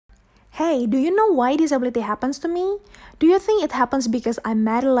Hey, do you know why disability happens to me? Do you think it happens because I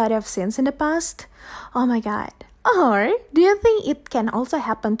made a lot of sins in the past? Oh my god. Or do you think it can also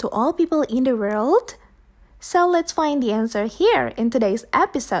happen to all people in the world? So let's find the answer here in today's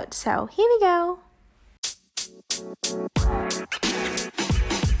episode. So here we go.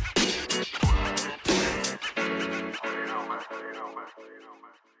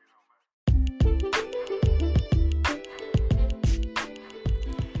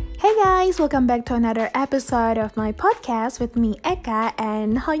 Hey guys, welcome back to another episode of my podcast with me, Eka.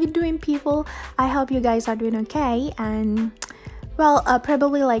 And how you doing, people? I hope you guys are doing okay. And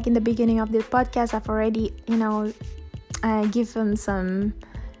probably like in the beginning of this podcast, I've already, given some,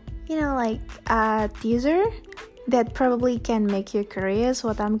 teaser that probably can make you curious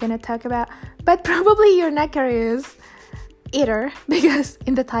what I'm gonna talk about. But probably you're not curious either, because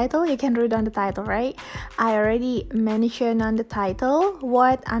in the title, you can read on the title, right? I already mentioned on the title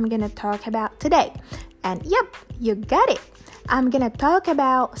what I'm gonna talk about today. And yep, you got it. I'm gonna talk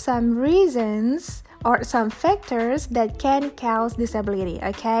about some reasons or some factors that can cause disability,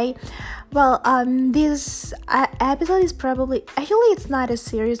 okay? This episode is probably, actually it's not a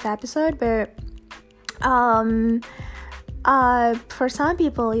serious episode, but for some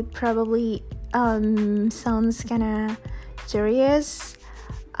people it probably sounds kinda serious,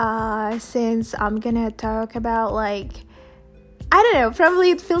 since I'm gonna talk about I don't know,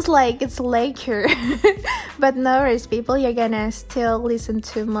 probably it feels like it's a lecture. But no worries, people, you're gonna still listen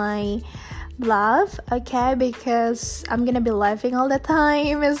to my bluff, okay? Because I'm gonna be laughing all the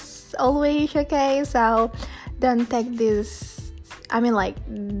time as always, okay? So don't take this,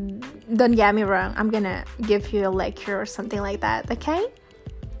 don't get me wrong, I'm gonna give you a lecture or something like that, okay?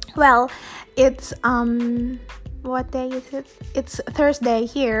 Well, it's what day is it? It's Thursday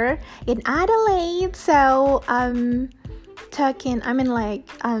here in Adelaide. So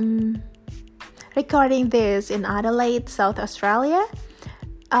recording this in Adelaide, South Australia,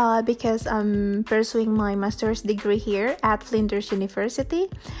 because I'm pursuing my master's degree here at Flinders University,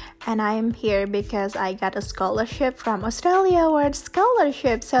 and I'm here because I got a scholarship from Australia Award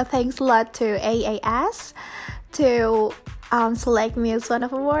Scholarship. So thanks a lot to AAS to select me as one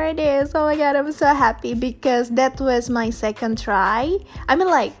of awardees. Oh my god, I'm so happy because that was my second try.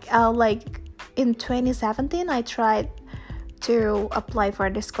 In 2017 I tried to apply for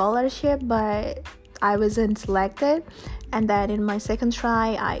the scholarship, but I wasn't selected. And then in my second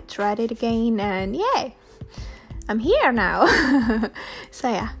try I tried it again, and yay, I'm here now. So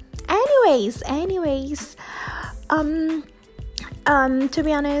yeah. Anyways, to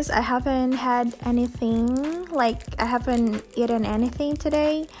be honest, I haven't had anything, I haven't eaten anything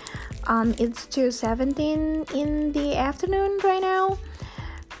today. It's 2:17 in the afternoon right now.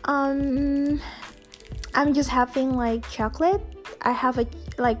 I'm just having chocolate. I have a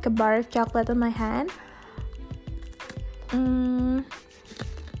bar of chocolate in my hand.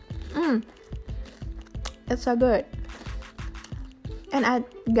 It's so good. And I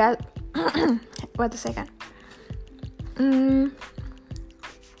got wait a second.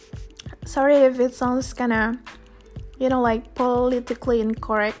 Sorry if it sounds kinda, politically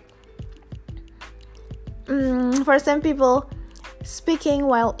incorrect. For some people, speaking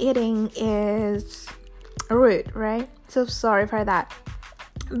while eating is rude, right? So sorry for that.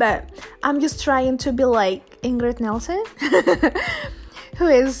 But I'm just trying to be like Ingrid Nelson, who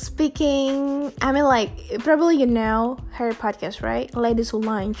is speaking. Probably you know her podcast, right? Ladies Who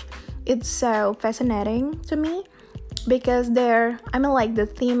Lunch. It's so fascinating to me because the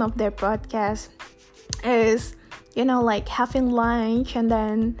theme of their podcast is, having lunch and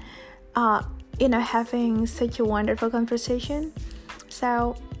then, having such a wonderful conversation.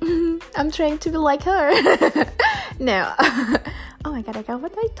 So I'm trying to be like her. No. Oh my god,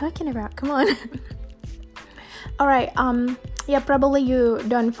 what are you talking about? Come on. Alright, probably you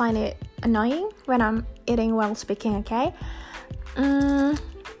don't find it annoying when I'm eating while speaking, okay?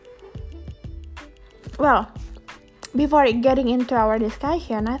 Before getting into our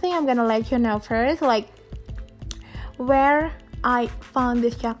discussion, I think I'm gonna let you know first, where I found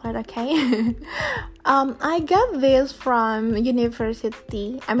this chocolate, okay? I got this from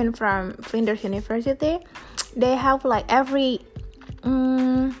from Flinders University. They have every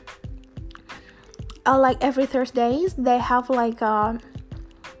Thursdays, they have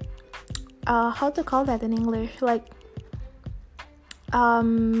how to call that in English?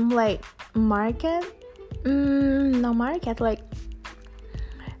 Market? No market,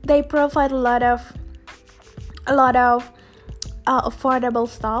 they provide a lot of affordable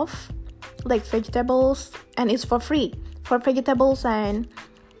stuff, like vegetables, and it's for free for vegetables and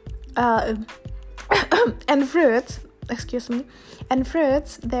fruits. excuse me, and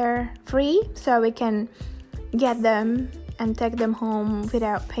fruits, they're free, so we can get them and take them home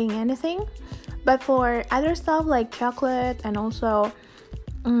without paying anything. But for other stuff like chocolate and also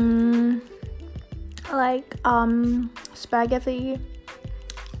like spaghetti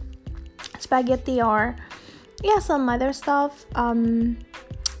or some other stuff,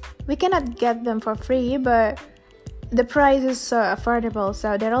 we cannot get them for free, but the price is so affordable.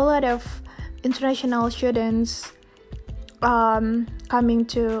 So there are a lot of international students coming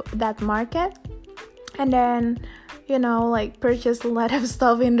to that market, and then like purchase a lot of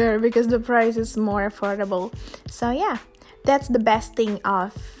stuff in there because the price is more affordable. So yeah, that's the best thing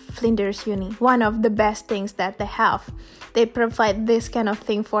of Flinders Uni. One of the best things that they have. They provide this kind of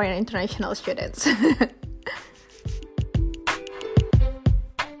thing for international students.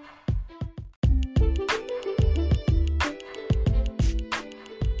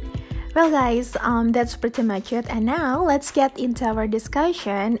 Well guys, that's pretty much it, and now let's get into our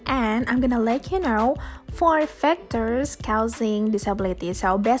discussion, and I'm gonna let you know 4 factors causing disability.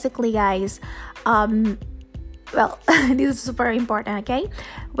 So basically guys, this is super important, okay?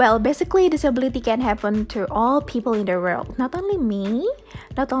 Well, basically disability can happen to all people in the world. Not only me,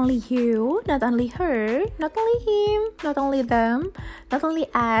 not only you, not only her, not only him, not only them, not only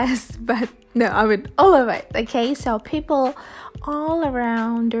us, but all of it, okay? So people all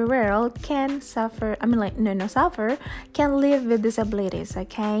around the world can suffer, can live with disabilities,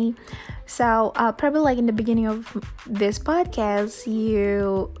 okay? So probably like in the beginning of this podcast,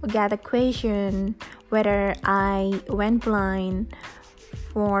 you got a question whether I went blind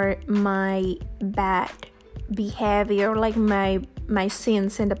for my bad behavior, like my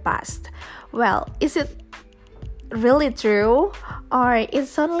sins in the past. Well, is it really true, or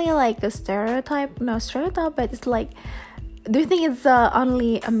it's only like a stereotype? No stereotype, but it's like, do you think it's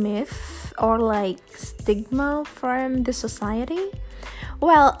only a myth or like stigma from the society?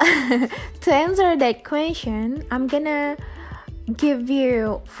 Well, to answer that question, I'm gonna give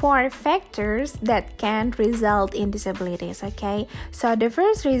you 4 factors that can result in disabilities, okay? So the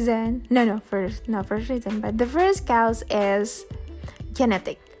first reason, but the first cause is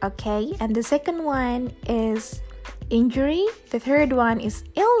genetic, okay? And the second one is injury, the third one is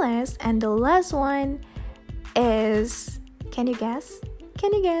illness, and the last one is, can you guess?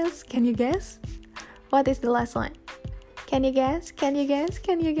 What is the last one? Can you guess? Can you guess,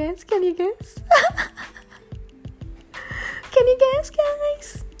 guys?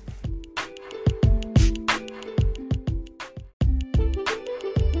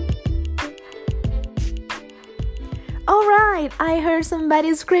 Alright, I heard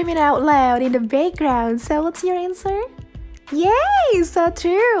somebody screaming out loud in the background. So what's your answer? Yay, so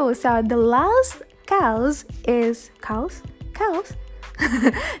true. So the last cause is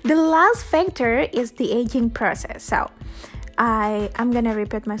the last factor is the aging process. So I'm gonna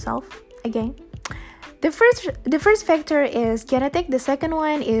repeat myself again. The first factor is genetic. The second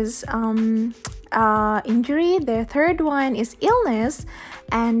one is injury. The third one is illness,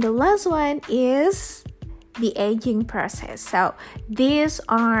 and the last one is the aging process. So these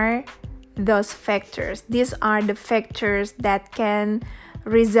are those factors. These are the factors that can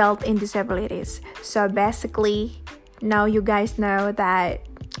result in disabilities. So basically, now you guys know that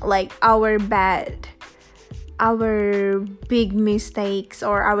like our big mistakes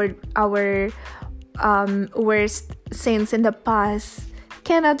or our worst sins in the past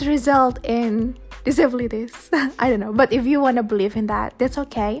cannot result in disabilities. I don't know, but if you want to believe in that, that's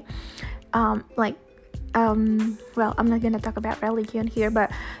okay. I'm not gonna talk about religion here,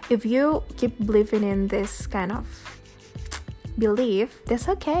 but if you keep believing in this kind of belief, that's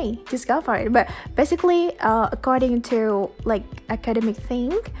okay, just go for it. But basically, according to like academic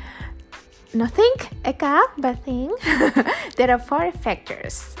thing, there are 4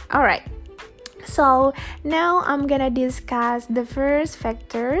 factors. All right, so now I'm gonna discuss the first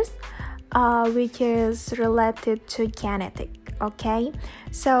factors, which is related to genetic. Okay,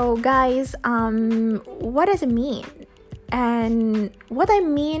 so guys, what does it mean? And what I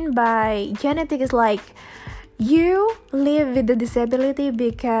mean by genetic is like you live with the disability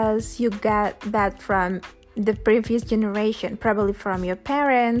because you got that from the previous generation, probably from your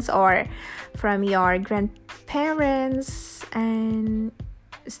parents or from your grandparents and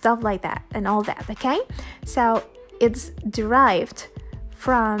stuff like that and all that, okay? So it's derived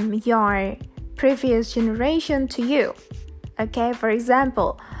from your previous generation to you, okay? For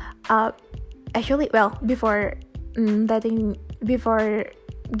example, before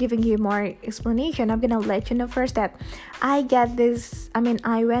giving you more explanation, I'm gonna let you know first that I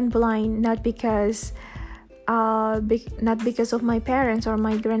went blind not because of my parents or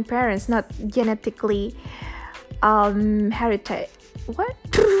my grandparents, not genetically heritage. What?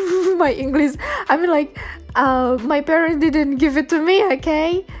 My English. I mean, like, my parents didn't give it to me,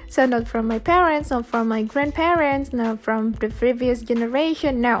 okay? So not from my parents, not from my grandparents, not from the previous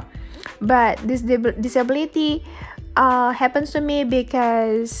generation, no. But this disability happens to me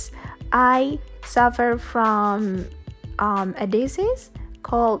because I suffer from a disease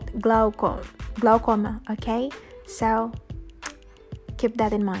called glaucoma, okay? So keep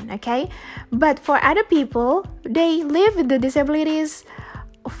that in mind, okay? But for other people, they live with the disabilities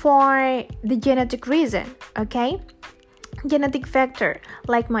for the genetic reason, okay? Genetic factor,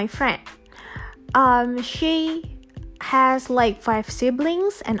 like my friend. She has like 5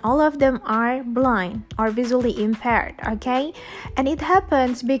 siblings and all of them are blind or visually impaired, okay? And it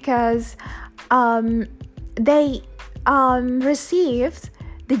happens because they received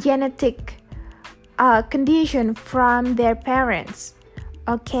the genetic condition from their parents,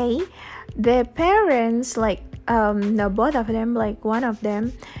 okay? Their parents, like no, both of them, like one of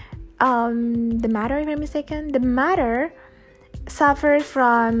them, the mother, if I'm mistaken, the mother suffered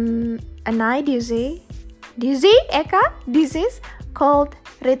from an eye disease called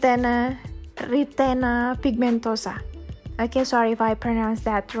retina pigmentosa. Okay, sorry if I pronounced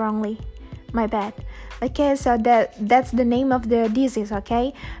that wrongly, my bad. Okay, so that's the name of the disease,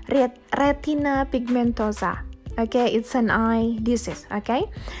 okay? Retina pigmentosa. Okay, it's an eye disease, okay?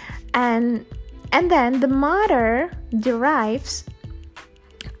 And then the mother derives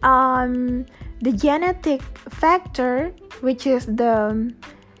the genetic factor, which is the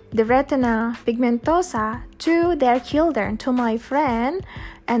retina pigmentosa, to their children, to my friend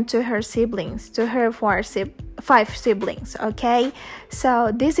and to her siblings, to her 5 siblings, okay?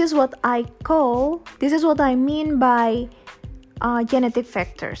 So this is what I mean by genetic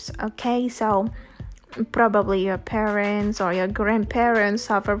factors, okay? So probably your parents or your grandparents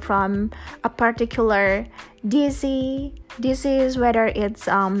suffer from a particular disease, whether it's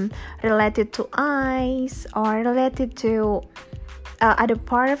related to eyes or related to other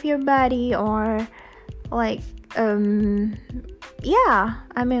part of your body, or like I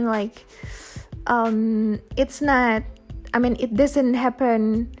mean, like it's not, I mean, it doesn't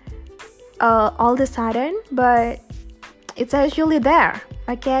happen all the sudden, but it's actually there,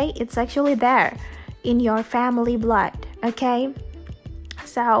 okay? It's actually there in your family blood, okay?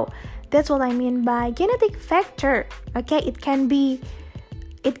 So that's what I mean by genetic factor, okay? It can be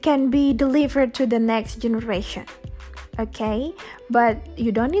delivered to the next generation, okay? But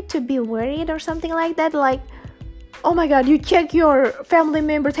you don't need to be worried or something like that, like, oh my god, you check your family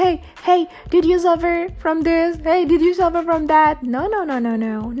members, hey, did you suffer from this? Hey, did you suffer from that? No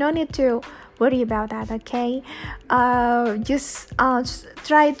need to worry about that, okay? Just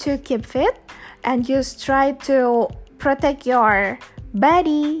try to keep fit and just try to protect your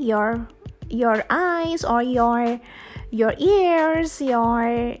body, your eyes, or your ears,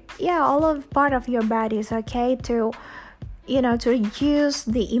 all of part of your bodies, okay? To reduce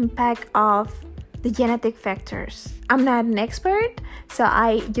the impact of the genetic factors. I'm not an expert, so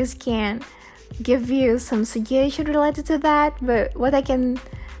I just can't give you some suggestion related to that, but what I can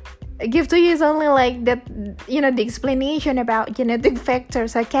give to you is only like that, the explanation about genetic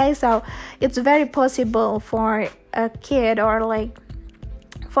factors, okay? So it's very possible for a kid or like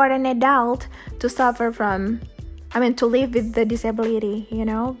for an adult to suffer from, to live with the disability,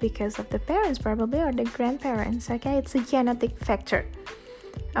 because of the parents probably or the grandparents, okay? It's a genetic factor.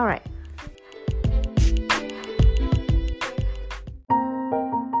 All right.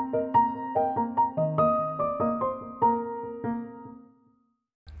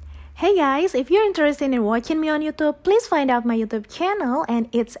 Hey guys, if you're interested in watching me on YouTube, please find out my YouTube channel, and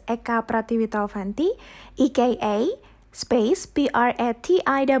it's Eka Pratiwitaufanti, EKA space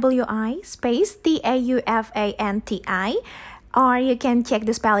PRATIWI space TAUFANTI, or you can check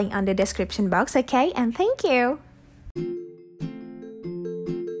the spelling on the description box, okay? And thank you.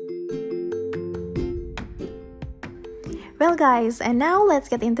 Well guys, and now let's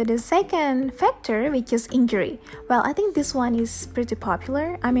get into the second factor, which is injury. Well, I think this one is pretty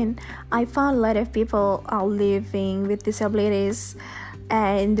popular. I found a lot of people are living with disabilities,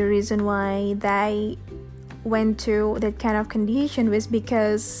 and the reason why they went to that kind of condition was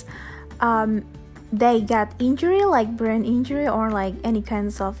because they got injury, like brain injury or like any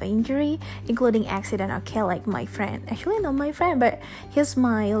kinds of injury, including accident, okay? Like my friend, actually not my friend, but he's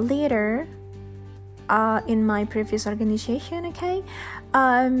my leader in my previous organization, okay?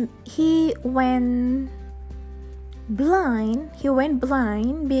 He went blind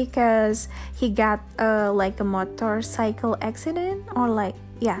because he got like a motorcycle accident, or like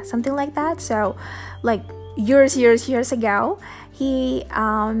something like that. So like years ago, he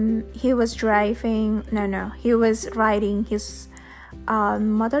was driving, no, he was riding his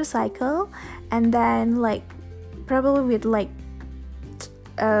motorcycle, and then like probably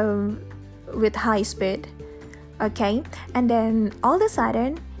with high speed, okay, and then all of a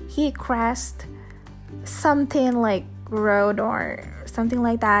sudden he crashed something like road or something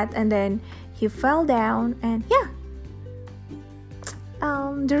like that, and then he fell down, and yeah,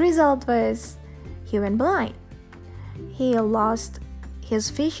 the result was he went blind. He lost his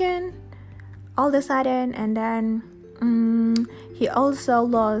vision all of a sudden, and then he also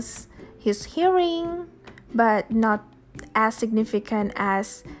lost his hearing, but not as significant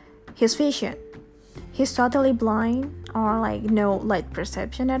as his vision. He's totally blind, or like no light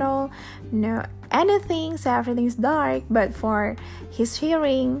perception at all, no anything, so everything's dark. But for his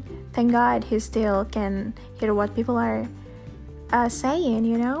hearing, thank God he still can hear what people are saying,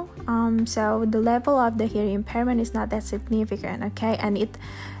 you know. So the level of the hearing impairment is not that significant, okay. And it,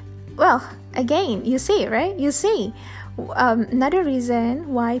 well, again, you see, right? You see, another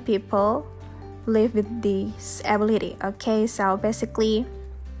reason why people live with disability, okay. So basically,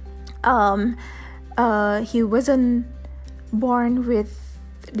 he wasn't born with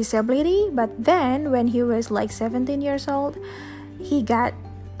disability, but then when he was like 17 years old, he got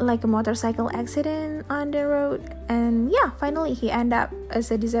like a motorcycle accident on the road, and yeah, finally he ended up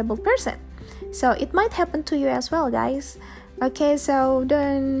as a disabled person. So it might happen to you as well, guys, okay. So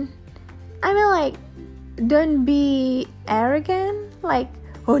don't be arrogant, like,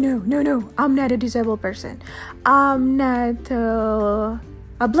 oh no, I'm not a disabled person, I'm not a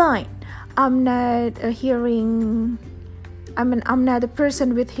blind, I'm not a hearing, I'm not a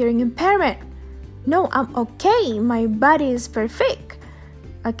person with hearing impairment. No, I'm okay, my body is perfect,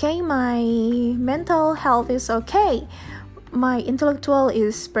 okay, my mental health is okay, my intellectual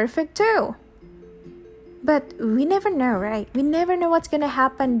is perfect too. But we never know, right? We never know what's gonna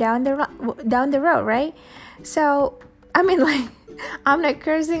happen down the road, right? So like, I'm not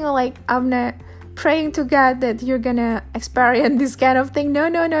cursing, or like I'm not praying to God that you're gonna experience this kind of thing.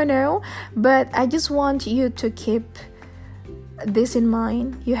 No. But I just want you to keep this in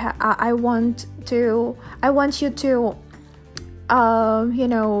mind. I want you to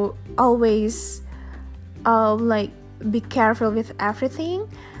always like be careful with everything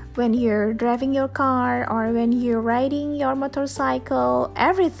when you're driving your car, or when you're riding your motorcycle,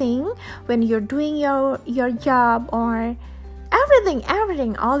 everything, when you're doing your job, or everything,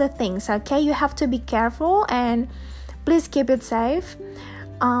 all the things, okay. You have to be careful, and please keep it safe.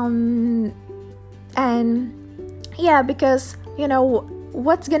 And yeah, because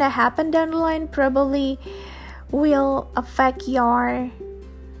what's gonna happen down the line probably will affect your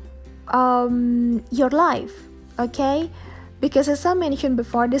life, okay. Because as I mentioned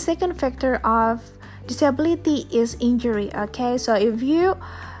before, the second factor of disability is injury, okay. So if you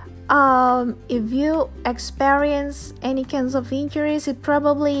experience any kinds of injuries, it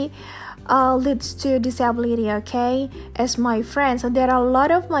probably leads to disability, okay. As my friends, there are a lot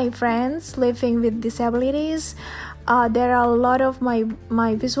of my friends living with disabilities. There are a lot of my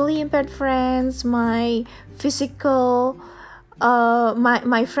visually impaired friends, my physical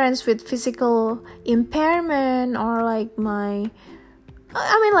my friends with physical impairment, or like there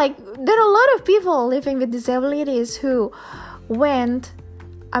are a lot of people living with disabilities who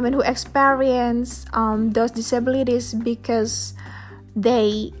experience those disabilities because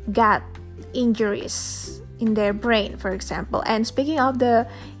they got injuries in their brain, for example. And speaking of the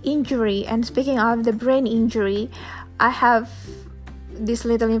injury, and speaking of the brain injury, I have this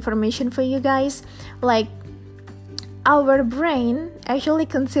little information for you guys. Like, our brain actually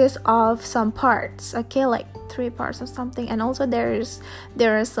consists of some parts, okay, like 3 parts or something, and also there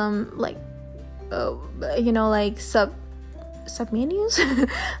are some like like sub menus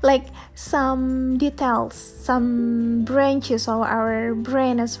like some details, some branches of our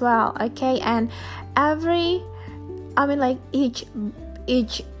brain as well, okay. And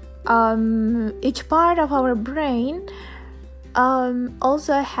each part of our brain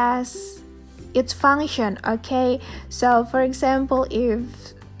also has its function, okay. So for example, if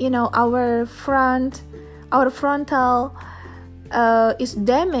our frontal is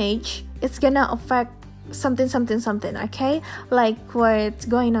damaged, it's gonna affect something, okay. Like what's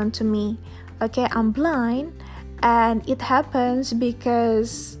going on to me, okay. I'm blind, and it happens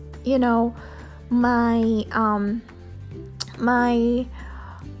because my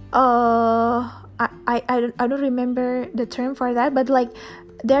I don't remember the term for that, but like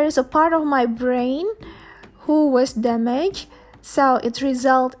there is a part of my brain who was damaged so it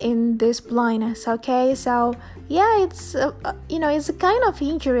results in this blindness. Okay, so yeah, it's it's a kind of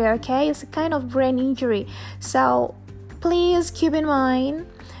injury. Okay, it's a kind of brain injury. So please keep in mind,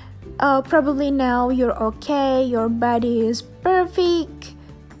 probably now you're okay, your body is perfect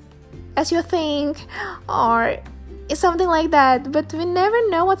as you think, or something like that, but we never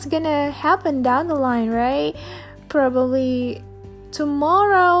know what's gonna happen down the line, right? Probably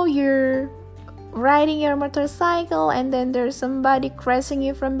tomorrow you're riding your motorcycle and then there's somebody crashing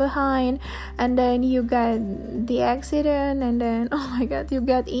you from behind, and then you got the accident, and then oh my god, you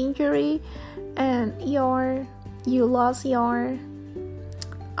got injury, and you lost your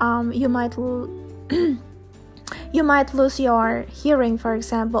you might you might lose your hearing, for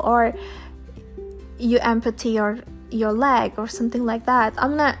example, or you amputate your leg or something like that.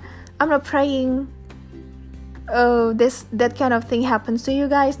 I'm not praying that kind of thing happens to you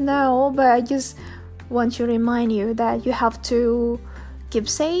guys, no, but I just want to remind you that you have to keep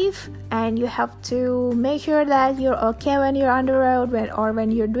safe, and you have to make sure that you're okay when you're on the road,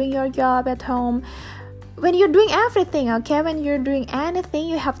 when you're doing your job at home, when you're doing everything, okay? When you're doing anything,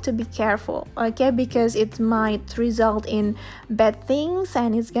 you have to be careful, okay? Because it might result in bad things,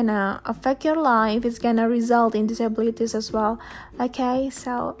 and it's gonna affect your life. It's gonna result in disabilities as well, okay?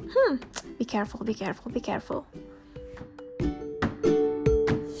 So, be careful, be careful, be careful.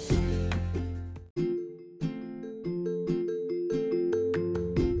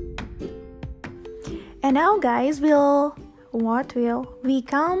 And now, guys, we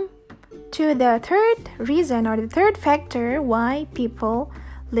come to the third reason, or the third factor why people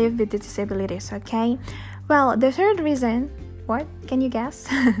live with disabilities, okay? Well, the third reason, what? Can you guess?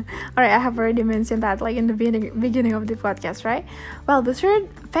 Alright, I have already mentioned that like in the beginning of the podcast, right? Well, the third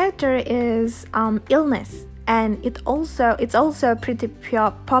factor is illness, and it's also pretty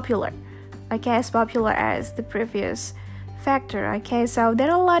popular, okay? As popular as the previous factor, okay? So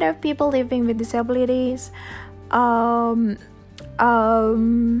there are a lot of people living with disabilities,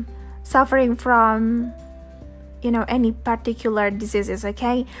 suffering from any particular diseases,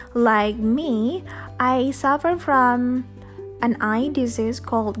 okay? Like me, I suffer from an eye disease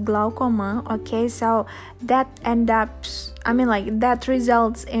called glaucoma, okay? So that that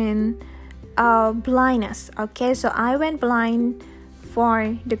results in blindness, okay? So I went blind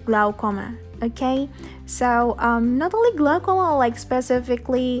for the glaucoma, okay? So not only glaucoma, like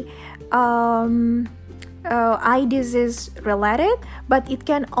specifically eye disease related, but it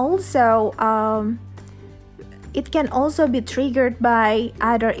can also be triggered by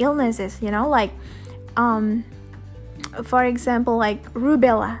other illnesses, like for example, like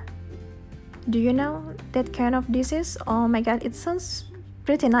rubella. Do you know that kind of disease? Oh my god, it sounds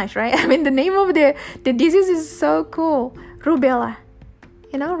pretty nice, right? I mean, the name of the disease is so cool. Rubella.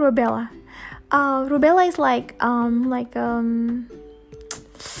 Rubella. Rubella is like oh my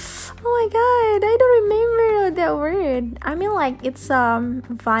god, I don't remember that word. I mean, like, it's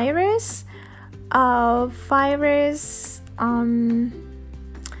virus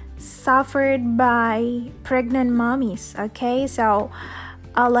suffered by pregnant mommies, okay? So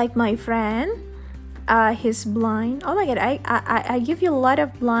like my friend, he's blind. Oh my god, I give you a lot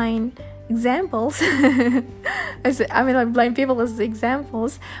of blind examples. Like blind people as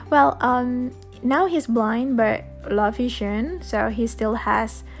examples. Well, now he's blind but low vision, so he still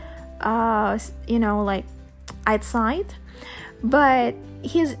has like eyesight, but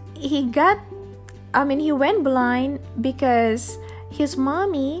he went blind because his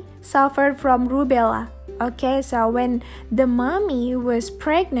mommy suffered from rubella, okay? So when the mommy was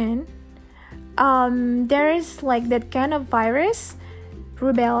pregnant, there is like that kind of virus,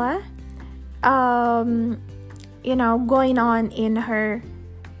 rubella, going on in her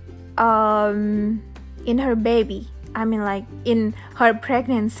baby, like in her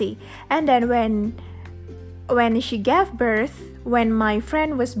pregnancy. And then when she gave birth, when my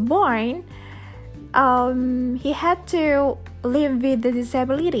friend was born, he had to live with the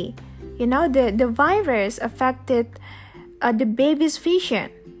disability. The virus affected the baby's vision,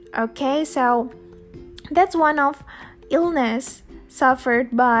 okay? So that's one of illness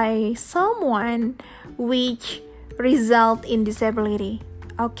suffered by someone which result in disability,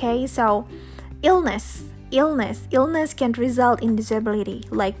 okay? So illness can result in disability.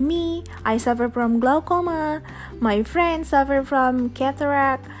 Like me, I suffer from glaucoma. My friend suffer from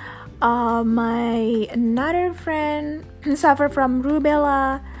cataract. My another friend suffer from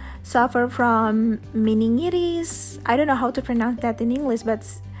rubella, suffer from meningitis. I don't know how to pronounce that in English, but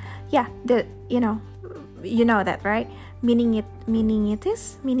yeah, you know that, right?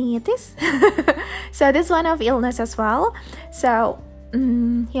 Meningitis. So this one of illness as well. So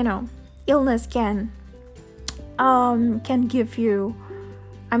illness can can give you,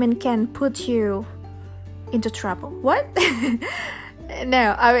 can put you into trouble. What?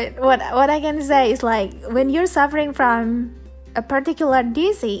 No, what I can say is like, when you're suffering from a particular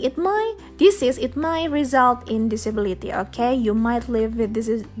disease, it might result in disability. Okay, you might live with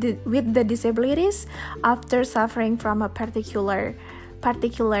the disabilities after suffering from a particular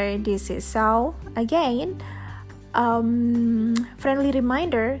disease. So again, friendly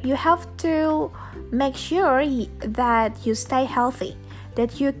reminder, you have to make sure that you stay healthy,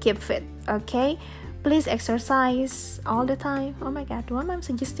 that you keep fit. Okay, please exercise all the time. Oh my god, why am I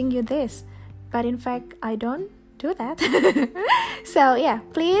suggesting you this? But in fact, I don't do that. So yeah,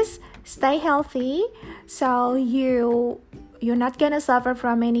 please stay healthy, so you're not gonna suffer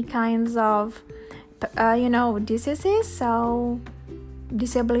from any kinds of diseases. So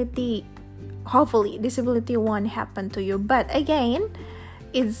hopefully disability won't happen to you. But again,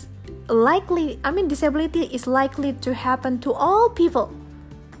 it's likely, disability is likely to happen to all people,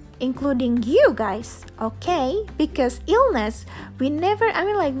 including you guys. Okay, because illness, we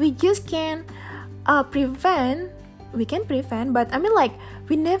just can't prevent. We can prevent, but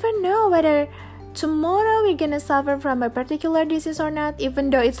we never know whether tomorrow we're gonna suffer from a particular disease or not, even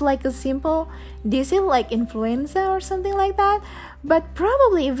though it's like a simple disease like influenza or something like that. But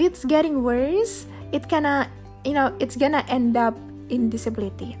probably if it's getting worse, it's gonna end up in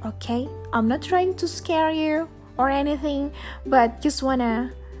disability. Okay, I'm not trying to scare you or anything, but just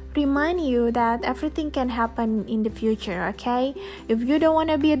wanna remind you that everything can happen in the future. Okay, if you don't want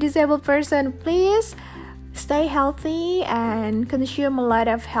to be a disabled person, please stay healthy and consume a lot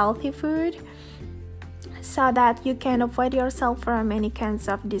of healthy food, so that you can avoid yourself from any kinds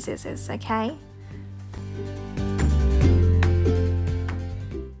of diseases. Okay.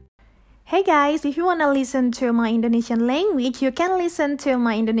 Hey guys, if you want to listen to my Indonesian language, you can listen to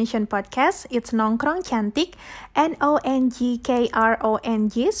my Indonesian podcast. It's Nongkrong Cantik, NONGKRONG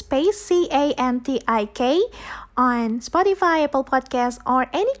space CANTIK, on Spotify, Apple Podcasts, or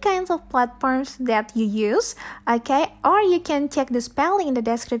any kinds of platforms that you use. Okay, or you can check the spelling in the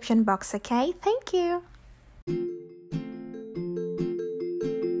description box. Okay, thank you.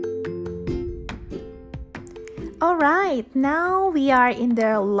 Alright, now we are in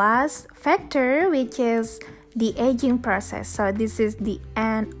the last factor, which is the aging process. So this is the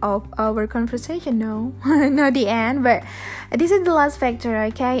end of our conversation. No, not the end, but this is the last factor.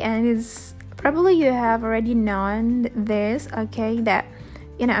 Okay, and it's probably you have already known this. Okay, that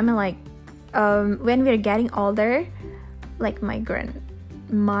when we're getting older, like my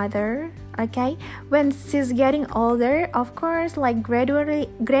grandmother. Okay, when she's getting older, of course, like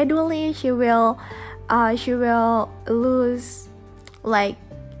gradually she will lose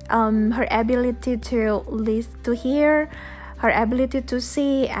her ability to hear, her ability to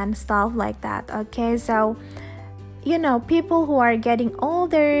see, and stuff like that. Okay, so people who are getting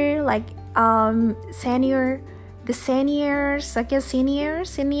older, like seniors, okay,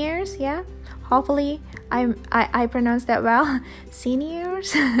 seniors, yeah, hopefully I pronounce that well.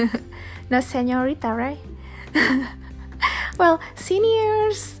 Seniors, not señorita, right? Well,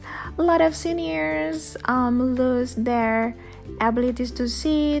 seniors, a lot of seniors lose their abilities to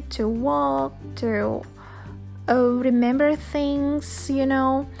see, to walk, to remember things,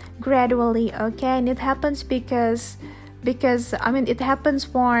 gradually. Okay, and it happens because it happens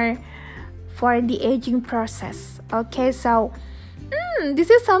for the aging process. Okay, so this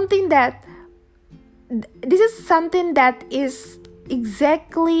is something that is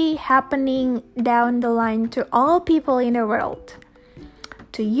exactly happening down the line to all people in the world.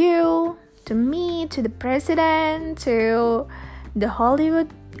 To you, to me, to the president, to the Hollywood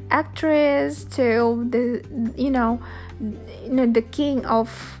actress, to the the king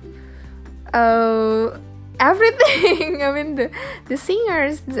of everything. The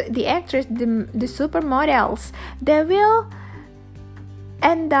singers, the actors, the supermodels, they will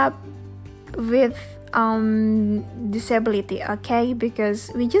end up with disability. Okay, because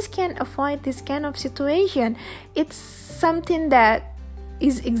we just can't avoid this kind of situation. It's something that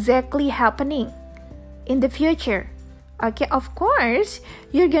is exactly happening in the future. Okay, of course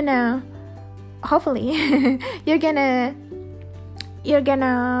you're gonna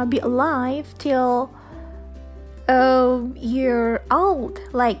be alive till you're old,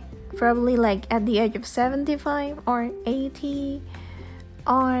 like probably like at the age of 75 or 80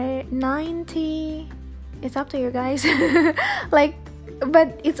 or 90. It's up to you guys.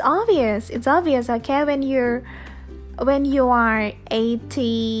 But it's obvious. Okay, when you are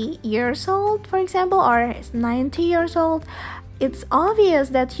 80 years old, for example, or 90 years old, it's obvious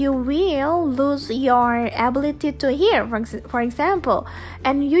that you will lose your ability to hear, for example,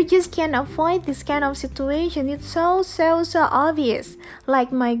 and you just can't avoid this kind of situation. It's so obvious.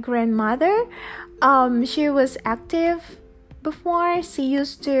 Like my grandmother, she was active before. She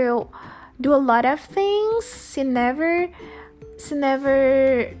used to do a lot of things. She never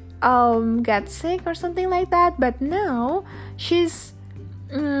got sick or something like that. But now she's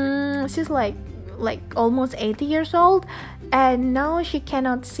like almost 80 years old, and now she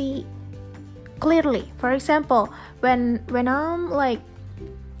cannot see clearly. For example, when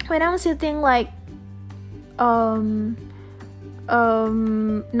I'm sitting like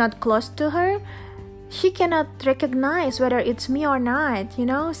not close to her, she cannot recognize whether it's me or not,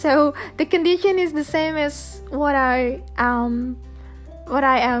 so the condition is the same as what I am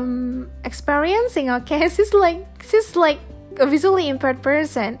experiencing. Okay, she's like a visually impaired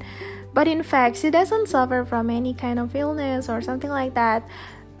person, but in fact she doesn't suffer from any kind of illness or something like that.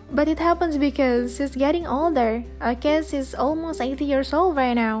 But it happens because she's getting older. Okay, she's almost 80 years old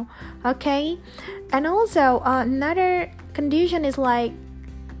right now. Okay, and also another condition is like,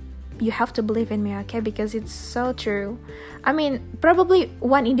 you have to believe in me, okay, because it's so true. I mean, probably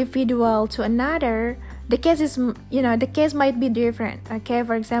one individual to another, the case is, the case might be different. Okay,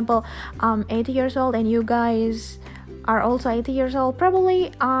 for example, 80 years old and you guys are also 80 years old,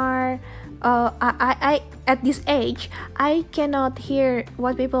 probably are I at this age I cannot hear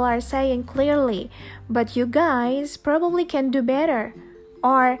what people are saying clearly, but you guys probably can do better.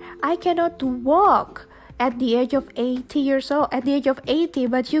 Or I cannot walk at the age of 80 years old, but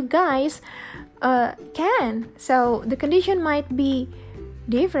you guys can. So the condition might be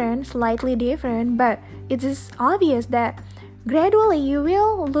different, slightly different, but it is obvious that gradually you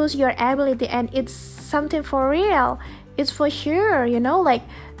will lose your ability, and it's something for real. It's for sure, like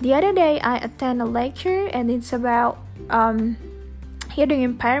the other day I attend a lecture and it's about hearing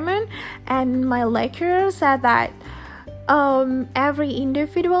impairment, and my lecturer said that every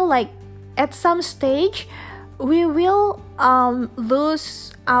individual, like at some stage we will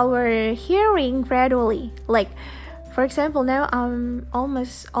lose our hearing gradually. Like for example, now I'm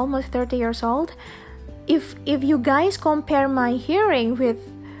almost 30 years old. If you guys compare my hearing with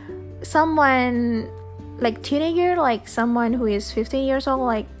someone like teenager, like someone who is 15 years old,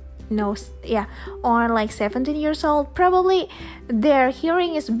 or like 17 years old, probably their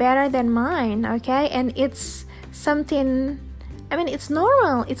hearing is better than mine. Okay, and it's something, I mean, it's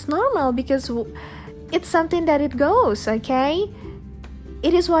normal because it's something that it goes. Okay,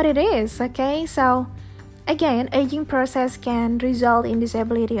 it is what it is. Okay, so again, aging process can result in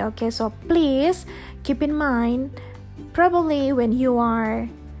disability. Okay, so please keep in mind, probably when you are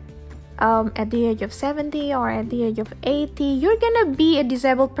at the age of 70 or at the age of 80, you're gonna be a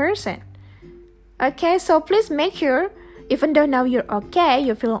disabled person. Okay, so please make sure, even though now you're okay,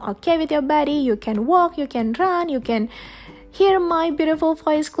 you're feeling okay with your body, you can walk, you can run, you can hear my beautiful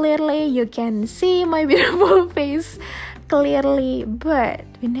voice clearly, you can see my beautiful face clearly, but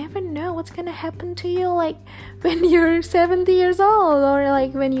we never know what's gonna happen to you, like when you're 70 years old or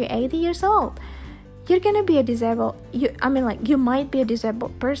like when you're 80 years old. You're gonna be a disabled, you might be a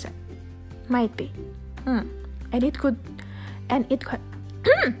disabled person. Might be. And it could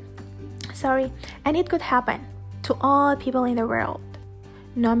sorry, and it could happen to all people in the world,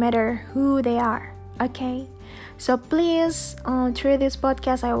 no matter who they are. Okay, so please, through this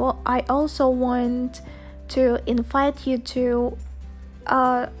podcast, I also want to invite you to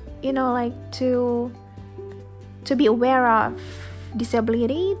to be aware of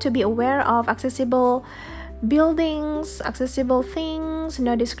disability, to be aware of accessible buildings, accessible things,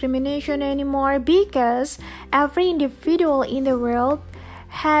 no discrimination anymore, because every individual in the world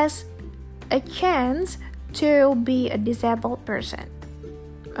has a chance to be a disabled person.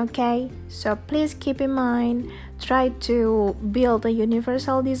 Okay, so please keep in mind, try to build a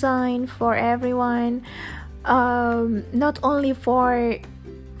universal design for everyone, not only for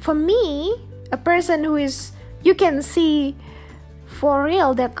me, a person who is, you can see for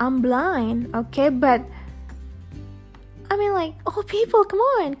real that I'm blind. Okay, but I mean, like, people, come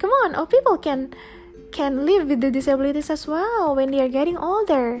on, people can live with the disabilities as well when they are getting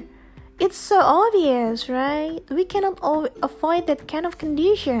older. It's so obvious, right? We cannot avoid that kind of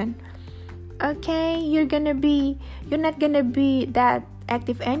condition. Okay, you're not gonna be that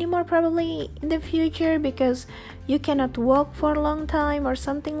active anymore probably in the future because you cannot walk for a long time or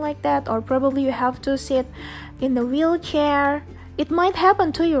something like that, or probably you have to sit in the wheelchair. It might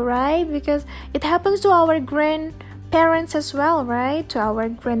happen to you, right? Because it happens to our grandparents as well, right? To our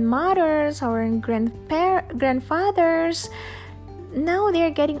grandmothers, our grandfathers. Now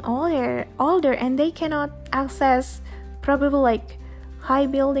they're getting older, and they cannot access probably like high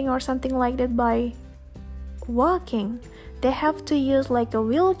building or something like that by walking. They have to use like a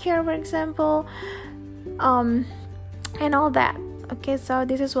wheelchair, for example, and all that. Okay, so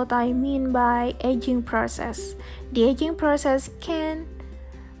this is what I mean by aging process. The aging process can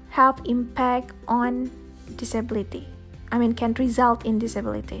have impact on disability. Can result in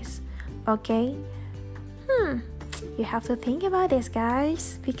disabilities. Okay? You have to think about this,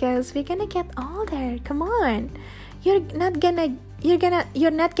 guys, because we're gonna get older. Come on. You're not gonna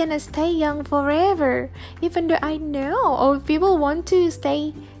stay young forever. Even though I know all people want to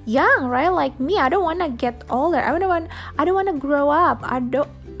stay young, right? Like me, I don't wanna get older. I don't wanna grow up. I don't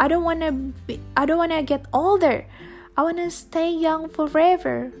wanna get older. I wanna stay young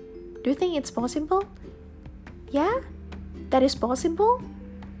forever. Do you think it's possible? Yeah, that is possible.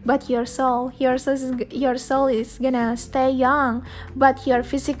 But your soul is gonna stay young. But your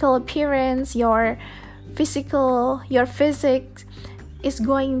physical appearance, your physics is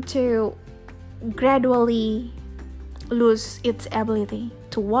going to gradually lose its ability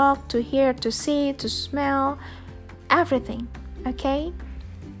to walk, to hear, to see, to smell, everything. Okay?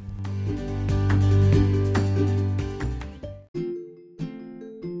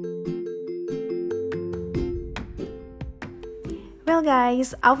 Well,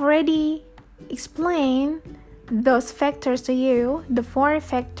 guys, I've already explained those factors to you, the 4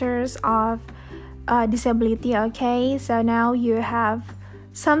 factors of disability. Okay, so now you have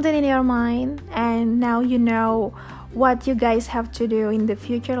something in your mind, and now you know what you guys have to do in the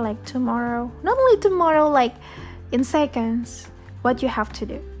future, like tomorrow. Not only tomorrow, like in seconds, what you have to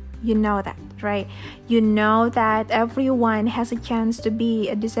do. You know that, right? You know that everyone has a chance to be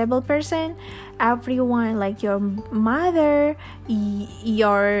a disabled person. Everyone, like your mother,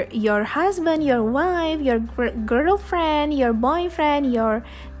 your husband, your wife, your girlfriend, your boyfriend, your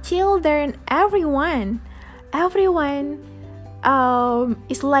children, everyone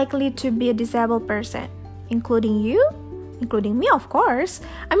is likely to be a disabled person, including you, including me, of course.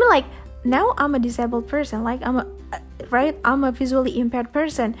 Like now I'm a disabled person, like I'm a visually impaired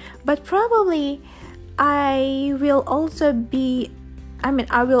person, but probably I will also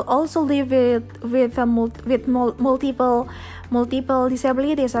live with multiple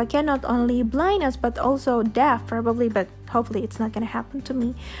disabilities. Okay, not only blindness but also deaf, probably, but hopefully it's not gonna happen to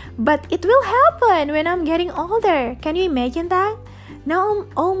me. But it will happen when I'm getting older. Can you imagine that? Now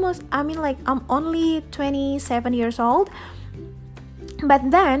I'm only 27 years old,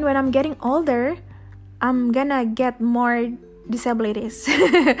 but then when I'm getting older, I'm gonna get more disabilities,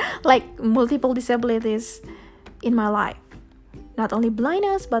 like multiple disabilities in my life. Not only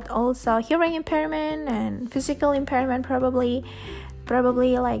blindness, but also hearing impairment and physical impairment, probably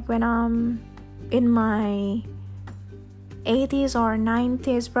like when I'm in my 80s or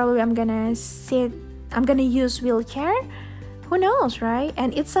 90s, probably I'm gonna use wheelchair. Who knows, right?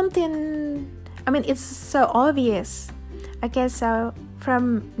 And it's something, it's so obvious. Okay, so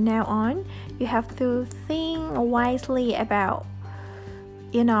from now on, you have to think wisely about,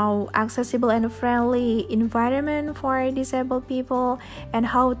 accessible and friendly environment for disabled people, and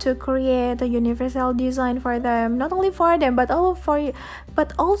how to create a universal design for them, not only for them but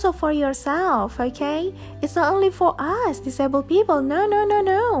also for yourself. Okay, it's not only for us disabled people.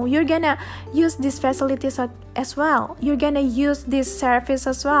 No, you're gonna use these facilities as well. You're gonna use this service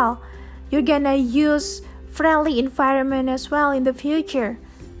as well. You're gonna use friendly environment as well in the future.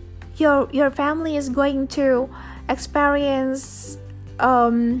 Your family is going to experience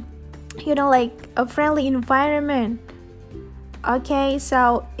like a friendly environment. Okay,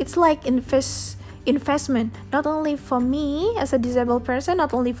 so it's like investment, not only for me as a disabled person,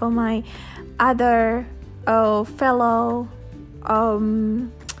 not only for my other fellow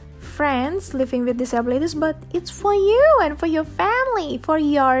friends living with disabilities, but it's for you and for your family, for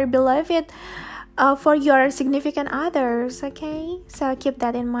your beloved, for your significant others. Okay, so keep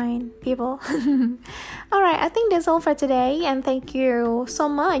that in mind, people. Alright, I think that's all for today, and thank you so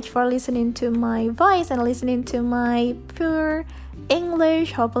much for listening to my voice and listening to my pure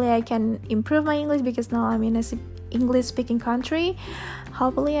English. Hopefully I can improve my English, because now I'm in an English speaking country.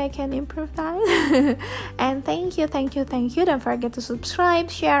 Hopefully I can improve that. And thank you. Don't forget to subscribe,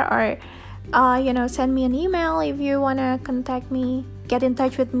 share, or send me an email if you wanna contact me, get in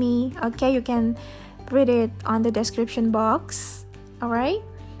touch with me. Okay, you can read it on the description box. Alright,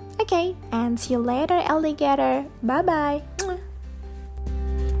 okay, and see you later, alligator. Bye bye.